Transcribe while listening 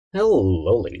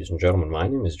Hello, ladies and gentlemen. My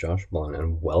name is Joshablon,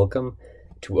 and welcome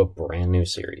to a brand new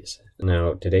series.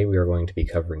 Now, today we are going to be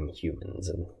covering humans,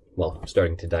 and, well,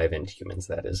 starting to dive into humans,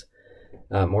 that is.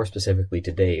 More specifically,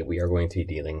 today we are going to be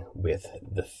dealing with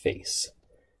the face.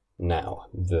 Now,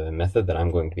 the method that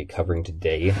I'm going to be covering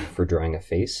today for drawing a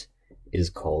face is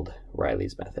called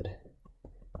Reilly's method.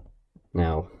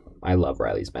 Now, I love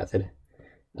Reilly's method.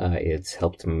 It's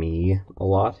helped me a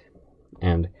lot,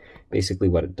 and basically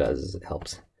what it does is it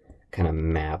helps kind of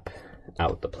map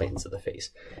out the planes of the face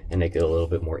and make it a little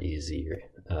bit more easier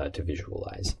to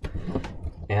visualize.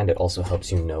 And it also helps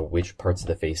you know which parts of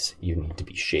the face you need to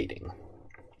be shading.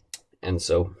 And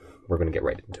so we're going to get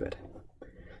right into it.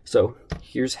 So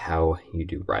here's how you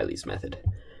do Reilly's method.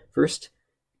 First,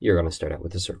 you're going to start out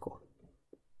with a circle.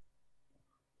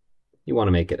 You want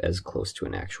to make it as close to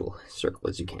an actual circle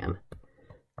as you can.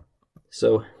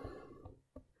 So,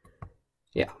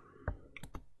 yeah.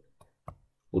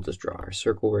 We'll just draw our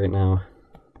circle right now.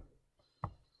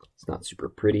 It's not super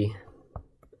pretty,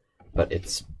 but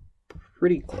it's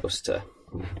pretty close to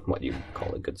what you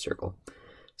call a good circle.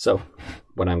 So,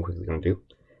 what I'm quickly going to do,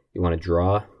 you want to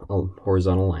draw a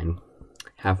horizontal line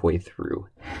halfway through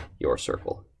your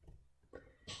circle.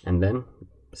 And then,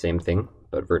 same thing,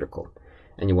 but vertical.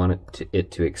 And you want it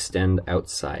to extend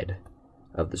outside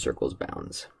of the circle's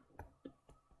bounds.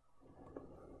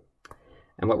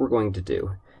 And what we're going to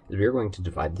do is we're going to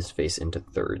divide this face into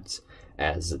thirds,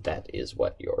 as that is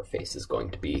what your face is going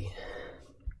to be.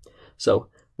 So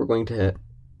we're going to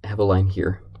have a line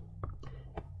here,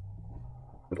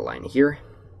 and a line here,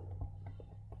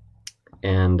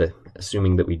 and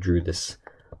assuming that we drew this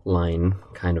line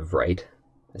kind of right,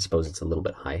 I suppose it's a little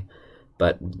bit high,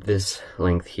 but this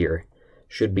length here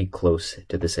should be close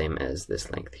to the same as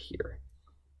this length here.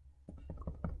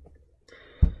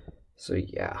 So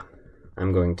yeah,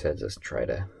 I'm going to just try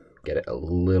to get it a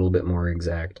little bit more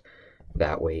exact.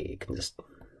 That way it can just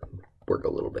work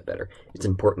a little bit better. It's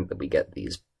important that we get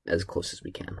these as close as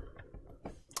we can.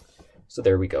 So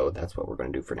there we go. That's what we're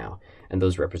going to do for now. And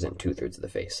those represent 2/3 of the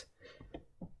face.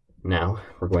 Now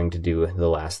we're going to do the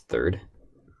last third.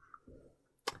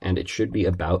 And it should be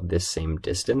about this same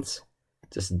distance,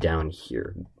 just down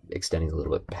here, extending a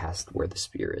little bit past where the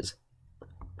spear is.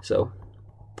 So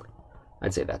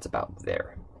I'd say that's about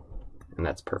there. And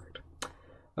that's perfect.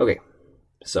 Okay,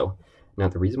 so now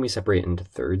the reason we separate into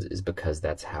thirds is because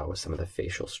that's how some of the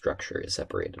facial structure is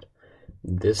separated.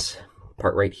 This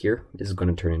part right here is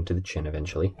going to turn into the chin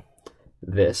eventually.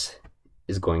 This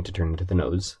is going to turn into the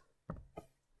nose.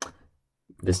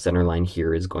 This center line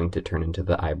here is going to turn into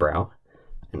the eyebrow.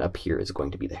 And up here is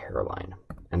going to be the hairline.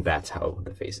 And that's how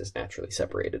the face is naturally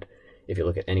separated. If you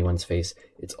look at anyone's face,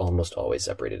 it's almost always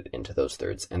separated into those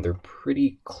thirds, and they're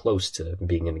pretty close to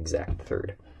being an exact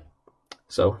third.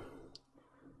 So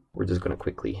we're just going to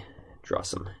quickly draw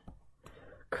some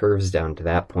curves down to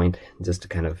that point, just to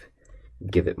kind of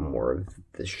give it more of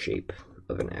the shape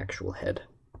of an actual head.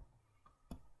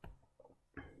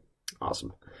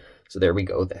 Awesome. So there we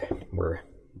go. We're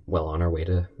well on our way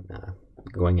to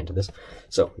going into this.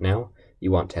 So now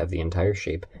you want to have the entire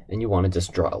shape, and you want to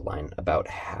just draw a line about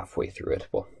halfway through it.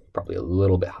 Well, probably a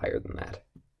little bit higher than that.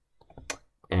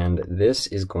 And this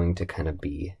is going to kind of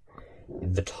be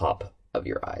the top of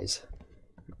your eyes.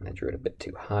 I drew it a bit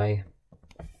too high.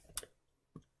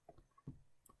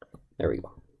 There we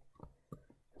go.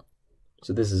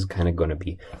 So this is kind of going to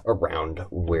be around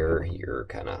where you're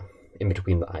kind of in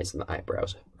between the eyes and the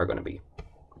eyebrows are going to be.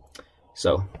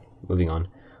 So moving on,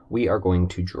 we are going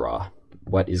to draw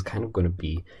what is kind of going to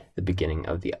be the beginning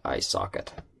of the eye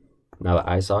socket. Now the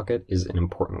eye socket is an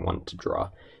important one to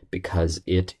draw because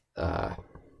it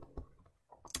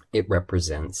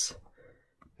represents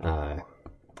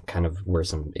kind of where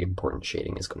some important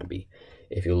shading is going to be.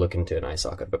 If you look into an eye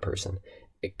socket of a person,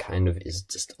 it kind of is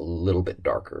just a little bit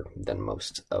darker than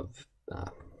most of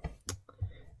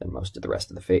the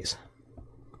rest of the face.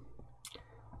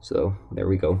 So there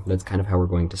we go. That's kind of how we're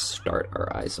going to start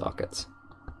our eye sockets.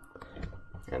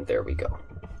 And there we go.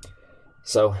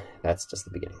 So that's just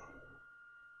the beginning.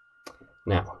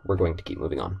 Now we're going to keep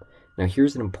moving on. Now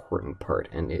here's an important part,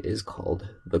 and it is called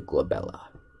the glabella.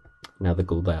 Now the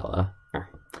glabella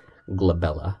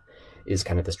is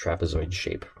kind of this trapezoid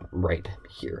shape right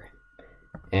here.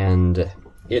 And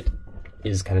it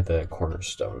is kind of the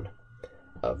cornerstone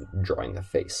of drawing the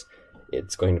face.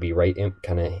 It's going to be right in,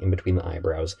 kind of in between the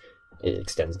eyebrows. It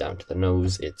extends down to the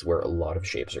nose. It's where a lot of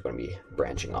shapes are going to be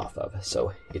branching off of.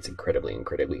 So it's incredibly,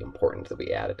 incredibly important that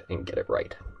we add it and get it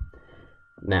right.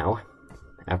 Now,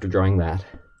 after drawing that,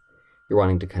 you're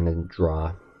wanting to kind of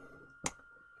draw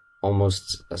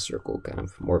almost a circle, kind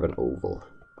of more of an oval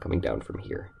coming down from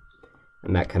here.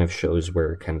 And that kind of shows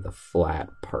where kind of the flat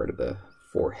part of the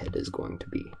forehead is going to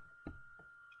be.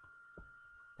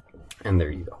 And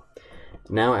there you go.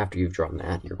 Now, after you've drawn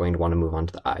that, you're going to want to move on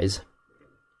to the eyes.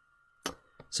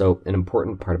 So an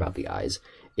important part about the eyes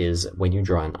is when you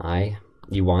draw an eye,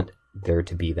 you want there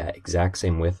to be that exact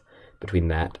same width between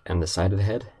that and the side of the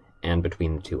head and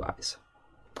between the two eyes.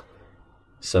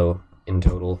 So in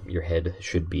total, your head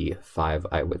should be 5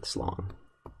 eye widths long.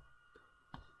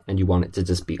 And you want it to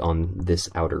just be on this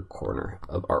outer corner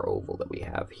of our oval that we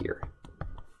have here.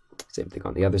 Same thing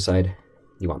on the other side.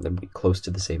 You want them to be close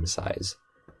to the same size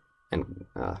and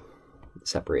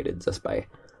separated just by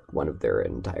one of their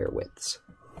entire widths.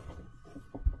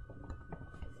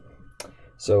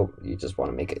 So you just want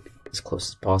to make it as close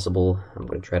as possible. I'm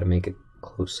going to try to make it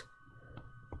close.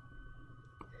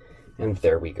 And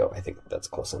there we go. I think that's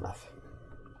close enough.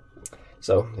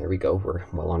 So there we go. We're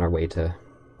well on our way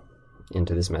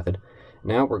into this method.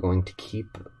 Now we're going to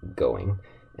keep going,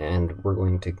 and we're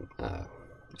going to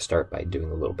start by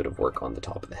doing a little bit of work on the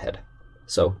top of the head.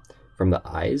 So from the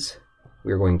eyes,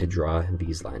 we're going to draw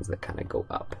these lines that kind of go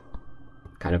up,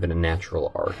 kind of in a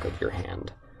natural arc of your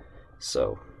hand.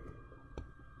 So,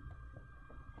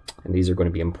 and these are going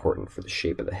to be important for the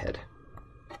shape of the head.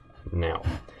 Now,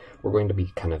 we're going to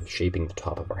be kind of shaping the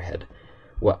top of our head.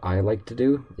 What I like to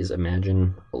do is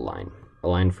imagine a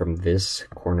line from this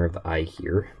corner of the eye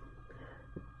here,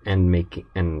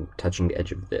 and touching the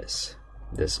edge of this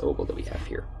oval that we have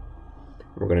here.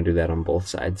 We're going to do that on both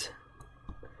sides.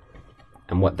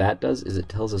 And what that does is it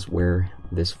tells us where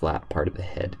this flat part of the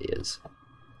head is.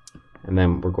 And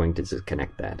then we're going to just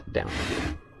connect that down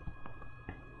here.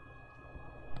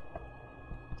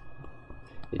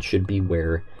 It should be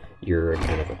where your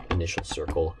kind of initial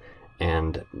circle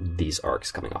and these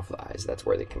arcs coming off the eyes, that's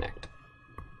where they connect.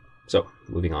 So,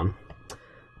 moving on.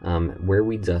 Where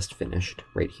we just finished,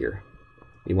 right here,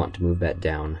 we want to move that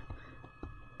down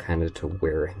kind of to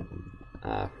where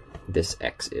this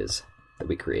X is that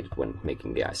we created when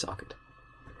making the eye socket.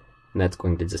 And that's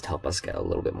going to just help us get a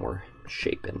little bit more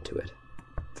shape into it.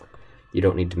 You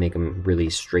don't need to make them really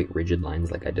straight, rigid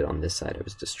lines like I did on this side. I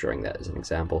was just showing that as an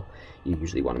example. You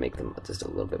usually want to make them just a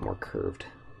little bit more curved.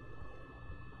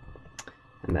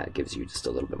 And that gives you just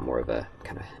a little bit more of a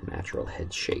kind of natural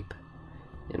head shape,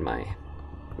 in my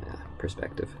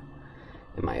perspective,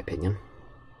 in my opinion.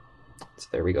 So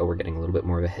there we go, we're getting a little bit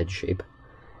more of a head shape.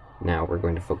 Now we're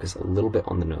going to focus a little bit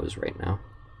on the nose right now.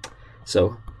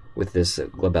 So with this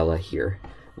glabella here,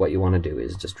 what you want to do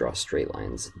is just draw straight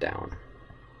lines down.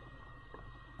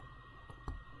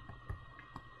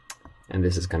 And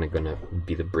this is kind of going to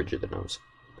be the bridge of the nose.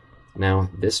 Now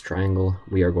this triangle,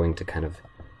 we are going to kind of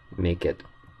make it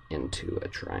into a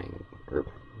triangle, or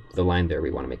the line there,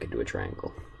 we want to make it into a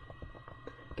triangle.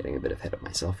 Getting a bit ahead of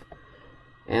myself.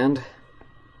 And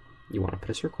you want to put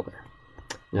a circle there.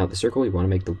 Now the circle, you want to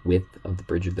make the width of the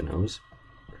bridge of the nose.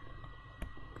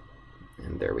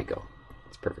 And there we go.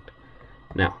 It's perfect.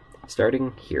 Now,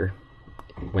 starting here,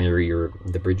 whenever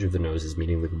the bridge of the nose is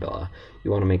meeting the glabella,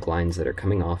 you want to make lines that are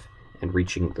coming off and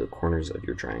reaching the corners of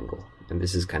your triangle. And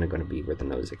this is kind of going to be where the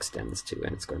nose extends to,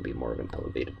 and it's going to be more of an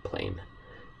elevated plane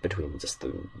between just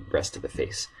the rest of the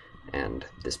face and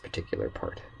this particular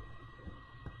part.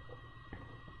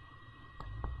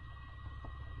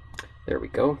 There we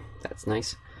go. That's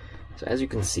nice. So as you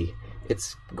can see,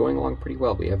 it's going along pretty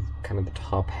well. We have kind of the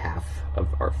top half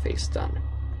of our face done.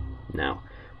 Now,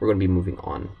 we're going to be moving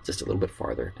on just a little bit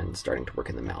farther and starting to work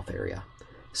in the mouth area.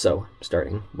 So,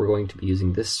 starting, we're going to be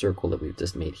using this circle that we've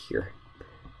just made here.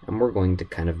 And we're going to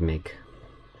kind of make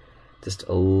just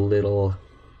a little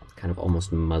kind of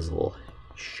almost muzzle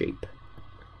shape.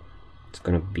 It's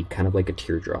going to be kind of like a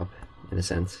teardrop in a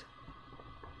sense.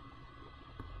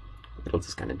 It'll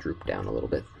just kind of droop down a little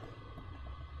bit.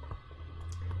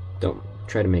 Don't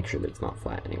try to make sure that it's not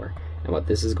flat anywhere. And what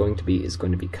this is going to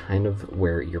be kind of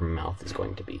where your mouth is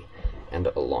going to be, and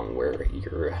along where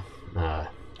your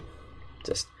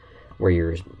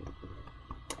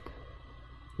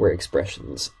where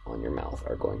expressions on your mouth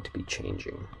are going to be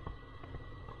changing.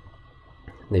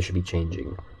 They should be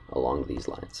changing along these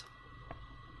lines.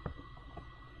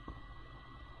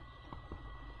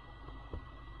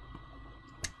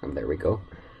 And there we go.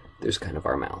 There's kind of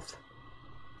our mouth.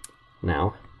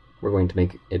 Now, we're going to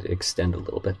make it extend a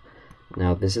little bit.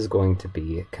 Now, this is going to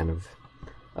be kind of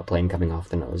a plane coming off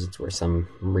the nose. It's where some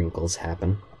wrinkles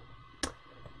happen.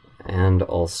 And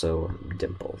also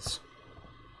dimples.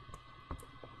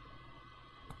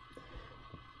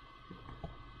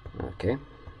 Okay,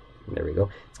 there we go.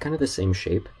 It's kind of the same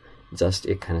shape, just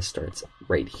it kind of starts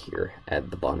right here at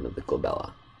the bottom of the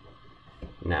glabella.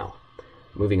 Now,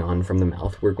 moving on from the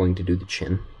mouth, we're going to do the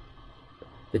chin.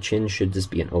 The chin should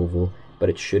just be an oval, but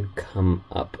it should come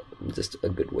up just a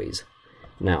good ways.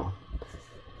 Now,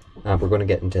 we're going to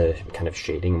get into kind of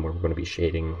shading, and we're going to be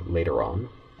shading later on.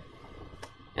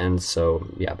 And so,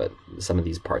 yeah, but some of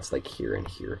these parts like here and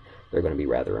here, they're going to be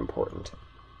rather important.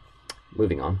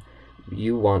 Moving on,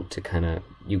 you want to kind of,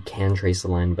 you can trace a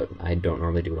line, but I don't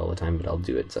normally do it all the time, but I'll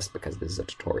do it just because this is a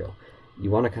tutorial.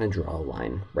 You want to kind of draw a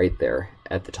line right there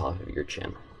at the top of your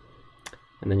chin.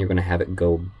 And then you're going to have it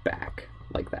go back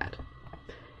like that.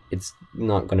 It's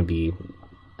not going to be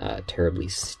a terribly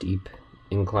steep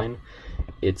incline.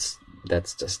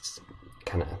 That's just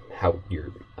kind of how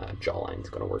your jawline is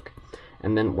going to work.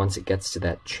 And then once it gets to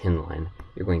that chin line,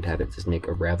 you're going to have it just make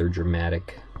a rather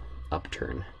dramatic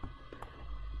upturn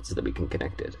so that we can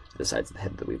connect it to the sides of the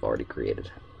head that we've already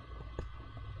created.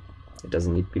 It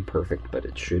doesn't need to be perfect, but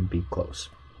it should be close.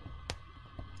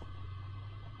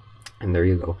 And there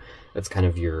you go. That's kind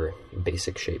of your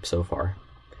basic shape so far.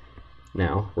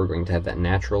 Now we're going to have that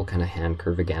natural kind of hand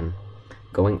curve again,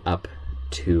 going up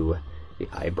to the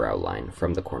eyebrow line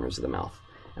from the corners of the mouth.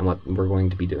 And what we're going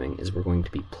to be doing is we're going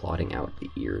to be plotting out the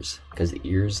ears, because the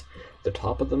ears, the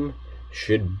top of them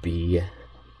should be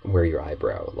where your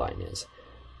eyebrow line is,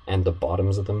 and the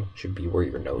bottoms of them should be where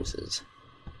your nose is.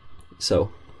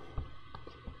 So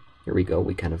here we go,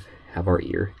 we kind of have our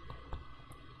ear.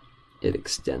 It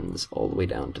extends all the way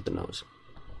down to the nose.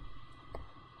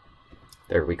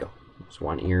 There we go. There's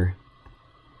one ear.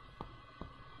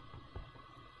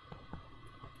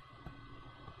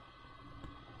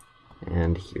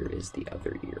 And here is the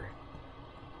other ear.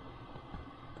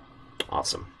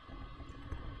 Awesome.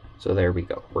 So there we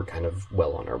go. We're kind of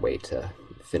well on our way to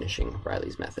finishing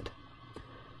Reilly's method.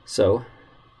 So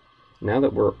now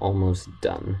that we're almost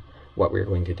done, what we're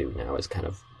going to do now is kind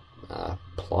of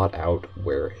plot out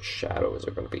where shadows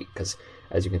are going to be, because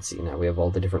as you can see now we have all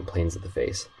the different planes of the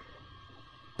face,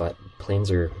 but planes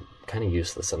are kind of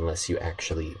useless unless you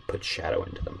actually put shadow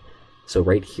into them. So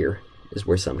right here is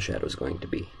where some shadow is going to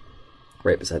be,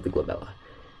 right beside the glabella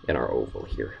in our oval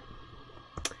here.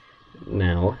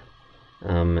 Now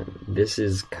this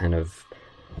is kind of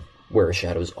where a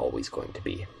shadow is always going to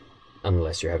be,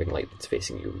 unless you're having light that's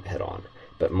facing you head on.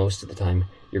 But most of the time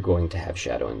you're going to have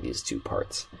shadow in these two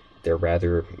parts. They're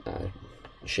rather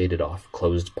shaded off,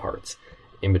 closed parts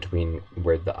in between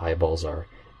where the eyeballs are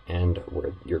and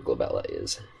where your glabella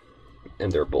is.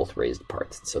 And they're both raised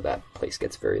parts, so that place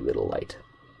gets very little light.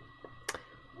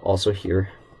 Also here,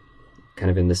 kind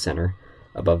of in the center,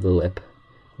 above the lip,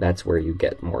 that's where you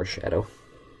get more shadow.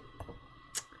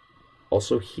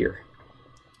 Also here.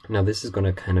 Now this is going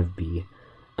to kind of be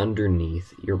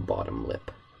underneath your bottom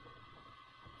lip.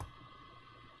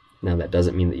 Now that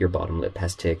doesn't mean that your bottom lip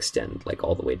has to extend like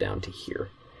all the way down to here.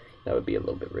 That would be a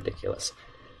little bit ridiculous.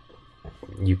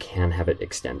 You can have it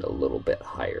extend a little bit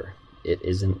higher. It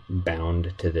isn't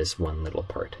bound to this one little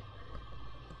part,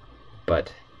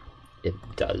 but it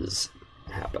does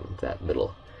happen, that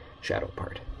little shadow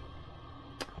part.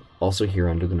 Also here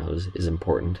under the nose is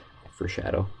important for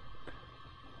shadow,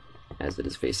 as it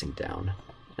is facing down,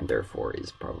 and therefore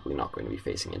is probably not going to be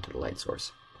facing into the light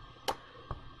source.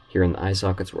 Here in the eye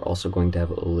sockets, we're also going to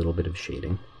have a little bit of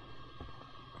shading.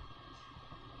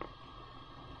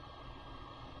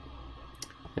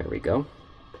 There we go.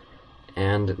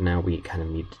 And now we kind of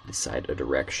need to decide a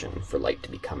direction for light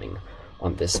to be coming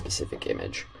on this specific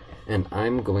image. And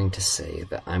I'm going to say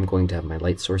that I'm going to have my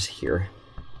light source here,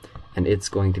 and it's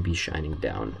going to be shining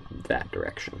down that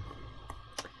direction.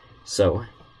 So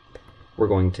we're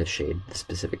going to shade the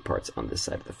specific parts on this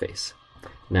side of the face.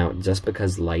 Now, just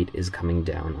because light is coming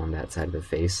down on that side of the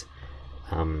face,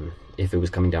 if it was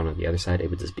coming down on the other side, it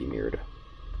would just be mirrored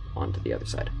onto the other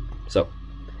side. So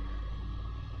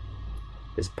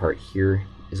this part here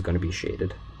is going to be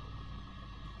shaded,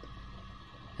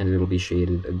 and it'll be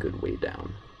shaded a good way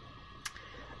down.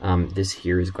 This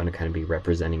here is going to kind of be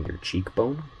representing your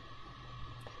cheekbone,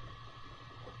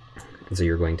 and so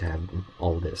you're going to have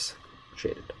all this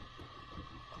shaded,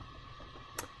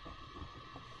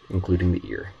 including the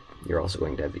ear. You're also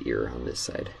going to have the ear on this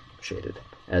side shaded,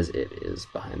 as it is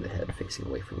behind the head facing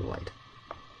away from the light.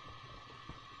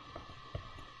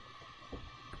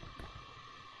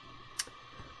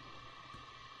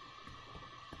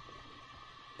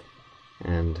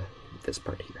 And this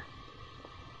part here.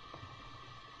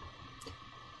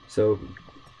 So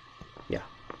yeah,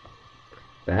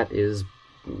 that is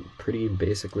pretty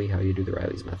basically how you do the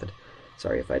Reilly's method.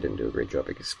 Sorry if I didn't do a great job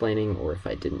explaining, or if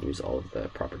I didn't use all of the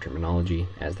proper terminology,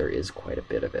 as there is quite a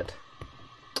bit of it.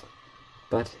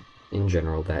 But in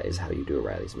general, that is how you do a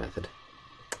Reilly's method.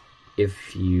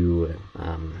 if you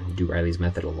do Reilly's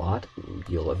method a lot,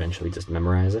 you'll eventually just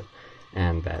memorize it,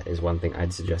 and that is one thing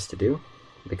I'd suggest to do,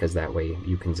 because that way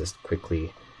you can just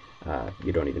quickly,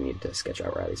 you don't even need to sketch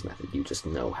out Reilly's method, you just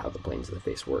know how the planes of the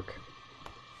face work,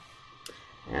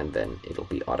 and then it'll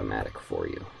be automatic for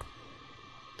you.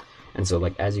 And so,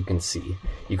 like, as you can see,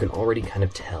 you can already kind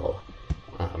of tell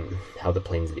how the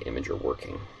planes of the image are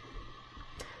working.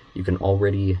 You can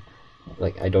already,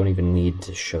 like, I don't even need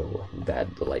to show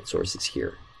that the light source is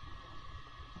here.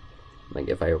 Like,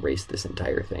 if I erase this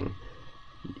entire thing,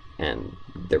 and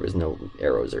there was no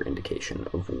arrows or indication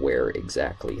of where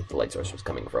exactly the light source was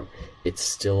coming from, it's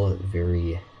still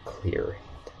very clear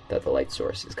that the light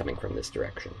source is coming from this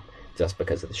direction, just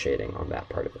because of the shading on that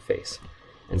part of the face.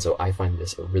 And so I find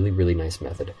this a really, really nice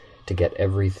method to get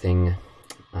everything,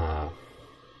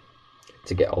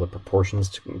 to get all the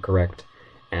proportions correct,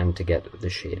 and to get the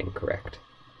shading correct.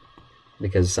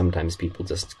 Because sometimes people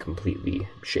just completely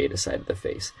shade a side of the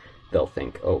face. They'll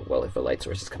think, oh, well, if a light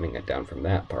source is coming down from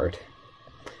that part,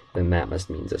 then that must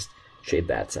mean just shade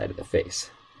that side of the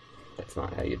face. That's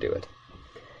not how you do it.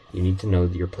 You need to know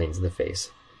your planes of the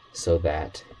face so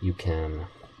that you can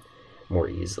more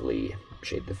easily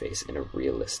shade the face in a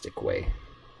realistic way.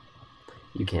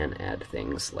 You can add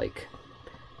things like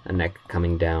a neck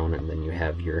coming down, and then you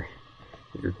have your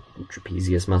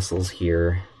trapezius muscles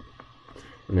here,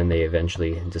 and then they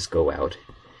eventually just go out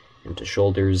into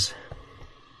shoulders,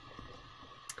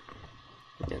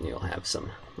 and then you'll have some,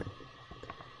 like,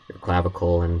 your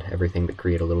clavicle and everything that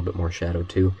create a little bit more shadow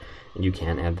too, and you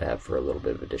can add that for a little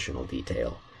bit of additional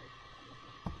detail.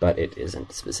 But it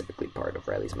isn't specifically part of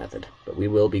Reilly's method. But we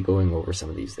will be going over some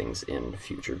of these things in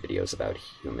future videos about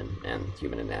human and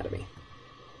human anatomy.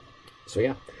 So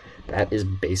yeah, that is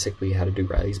basically how to do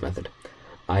Reilly's method.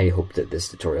 I hope that this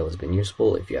tutorial has been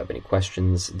useful. If you have any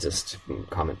questions, just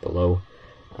comment below.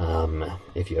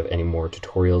 If you have any more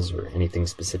tutorials or anything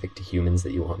specific to humans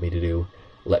that you want me to do,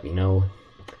 let me know.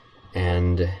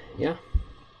 And yeah,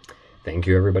 thank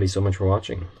you everybody so much for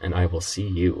watching, and I will see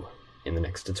you in the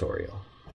next tutorial.